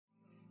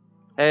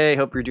Hey,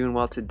 hope you're doing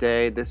well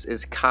today. This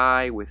is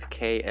Kai with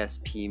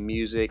KSP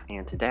Music,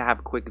 and today I have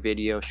a quick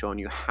video showing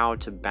you how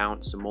to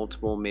bounce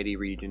multiple MIDI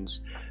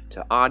regions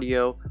to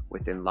audio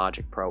within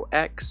Logic Pro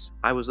X.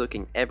 I was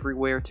looking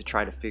everywhere to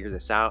try to figure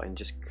this out and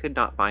just could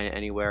not find it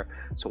anywhere,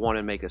 so I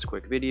wanted to make this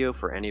quick video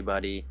for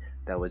anybody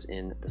that was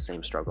in the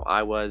same struggle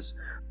I was.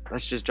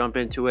 Let's just jump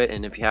into it,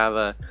 and if you have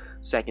a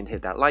second,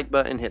 hit that like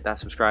button, hit that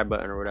subscribe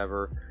button or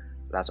whatever.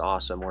 That's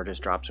awesome, or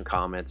just drop some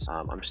comments.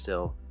 I'm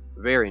still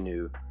very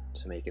new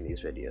to making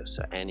these videos,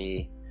 so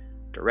any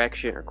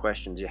direction or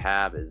questions you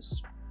have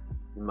is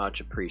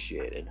much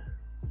appreciated.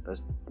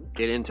 Let's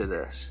get into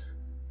this.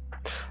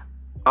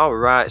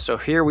 Alright, so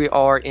here we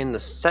are in the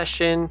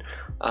session.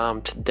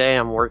 Today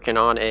I'm working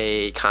on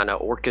a kind of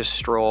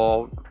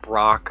orchestral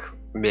rock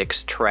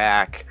mix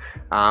track.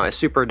 It's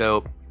super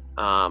dope.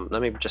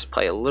 Let me just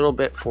play a little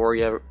bit for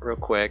you real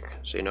quick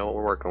so you know what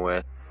we're working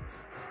with.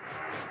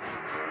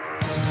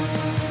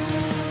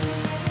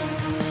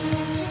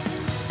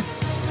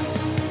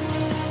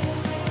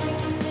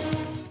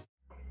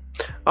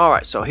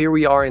 Alright, so here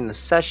we are in the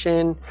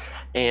session,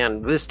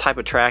 and this type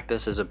of track,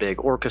 this is a big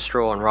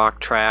orchestral and rock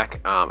track,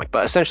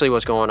 but essentially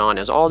what's going on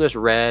is all this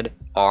red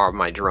are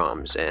my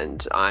drums,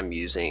 and I'm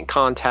using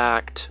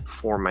Contact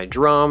for my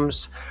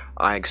drums.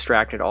 I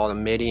extracted all the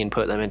MIDI and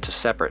put them into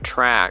separate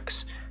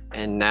tracks,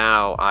 and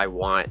now I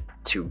want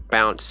to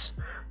bounce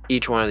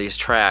each one of these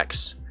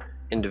tracks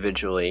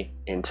individually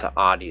into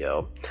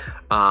audio.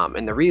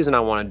 And the reason I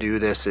want to do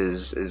this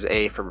is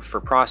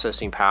for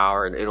processing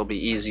power, and it'll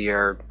be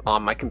easier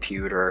on my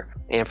computer,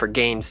 and for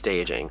gain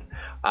staging,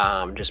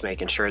 just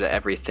making sure that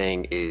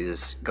everything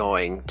is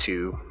going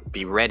to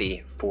be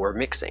ready for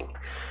mixing.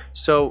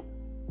 So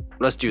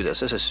let's do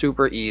this. This is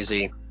super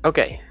easy.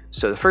 Okay,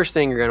 so the first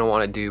thing you're going to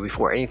want to do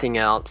before anything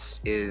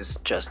else is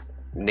just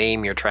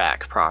name your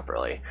tracks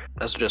properly.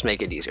 Let's just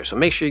make it easier. So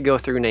make sure you go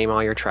through, name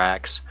all your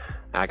tracks.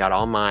 I got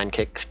all mine,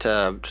 kick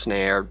to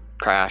snare,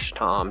 crash,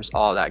 toms,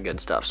 all that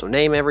good stuff. So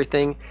name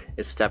everything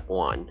is step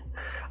one.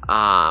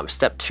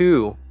 Step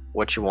two,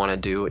 what you want to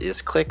do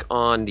is click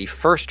on the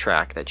first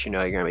track that you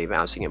know you're going to be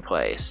bouncing in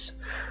place.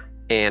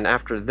 And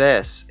after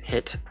this,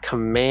 hit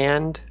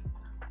Command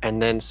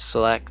and then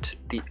select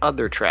the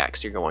other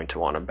tracks you're going to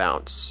want to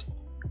bounce.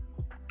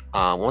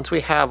 Once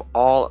we have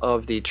all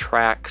of the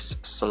tracks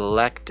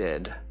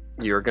selected,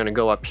 you're going to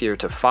go up here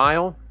to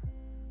File,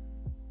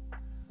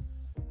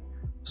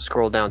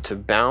 scroll down to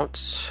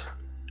Bounce,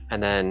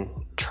 and then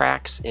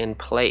Tracks in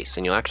Place,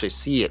 and you'll actually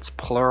see it's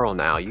plural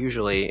now.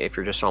 Usually if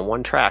you're just on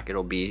one track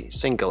it'll be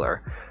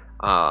singular,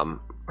 and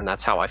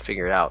that's how I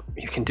figured out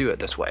you can do it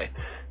this way.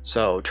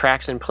 So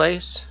Tracks in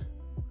Place,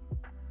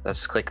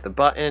 let's click the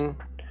button.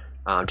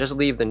 Just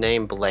leave the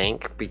name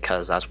blank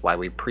because that's why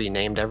we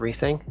pre-named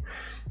everything.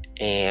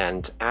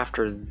 And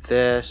after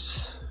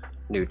this,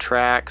 New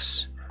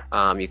Tracks,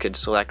 you could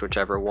select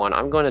whichever one.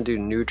 I'm going to do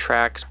New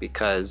Tracks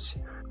because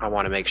I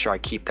want to make sure I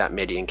keep that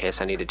MIDI in case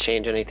I need to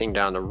change anything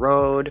down the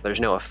road. There's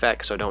no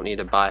effect, so I don't need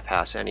to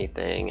bypass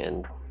anything,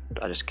 and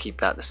I just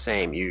keep that the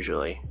same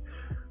usually.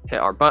 Hit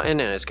our button,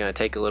 and it's going to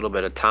take a little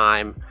bit of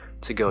time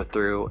to go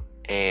through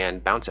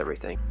and bounce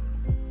everything.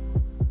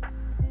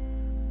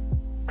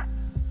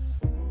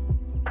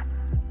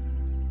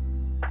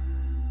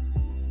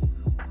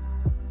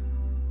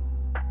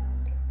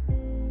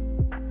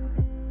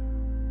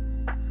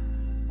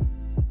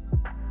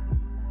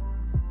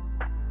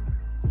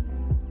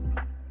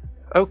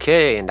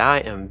 Okay, and I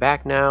am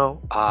back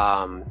now.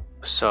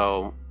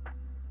 So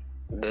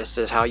this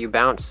is how you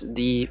bounce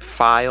the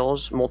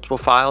files, multiple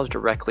files,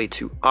 directly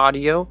to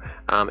audio.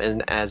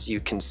 And as you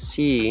can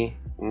see,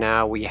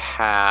 now we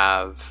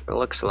have, it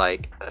looks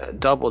like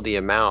double the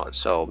amount.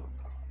 So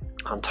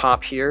on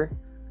top here,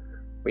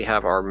 we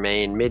have our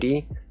main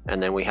MIDI,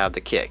 and then we have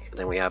the kick.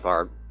 Then we have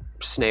our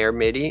snare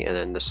MIDI, and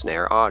then the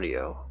snare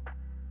audio.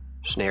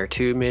 Snare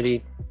 2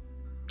 MIDI,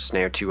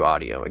 snare 2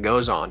 audio. It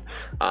goes on.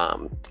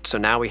 So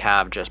now we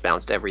have just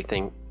bounced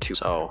everything to.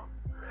 So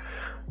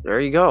there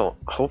you go.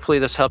 Hopefully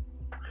this helps.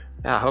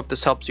 Yeah, I hope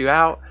this helps you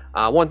out.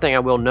 One thing I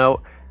will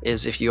note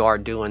is if you are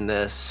doing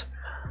this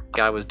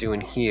like I was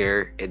doing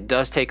here, it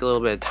does take a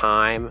little bit of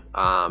time,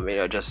 you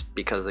know, just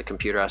because the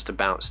computer has to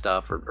bounce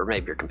stuff, or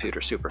maybe your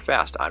computer's super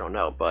fast, I don't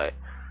know. But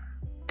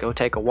go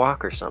take a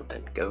walk or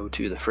something, go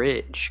to the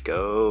fridge,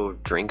 go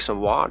drink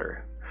some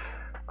water.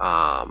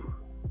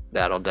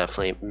 That'll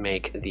definitely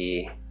make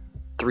the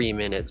 3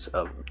 minutes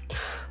of.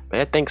 But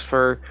yeah, thanks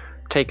for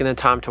taking the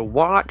time to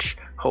watch.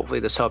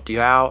 Hopefully this helped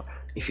you out.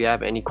 If you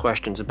have any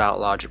questions about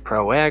Logic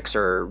Pro X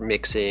or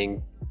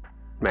mixing,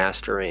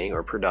 mastering,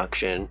 or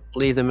production,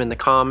 leave them in the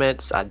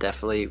comments. I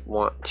definitely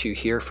want to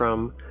hear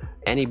from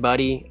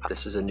anybody.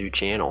 This is a new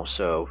channel,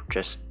 so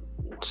just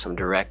some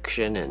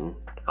direction and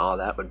all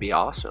that would be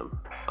awesome.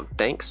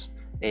 Thanks,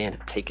 and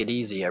take it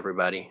easy,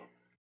 everybody.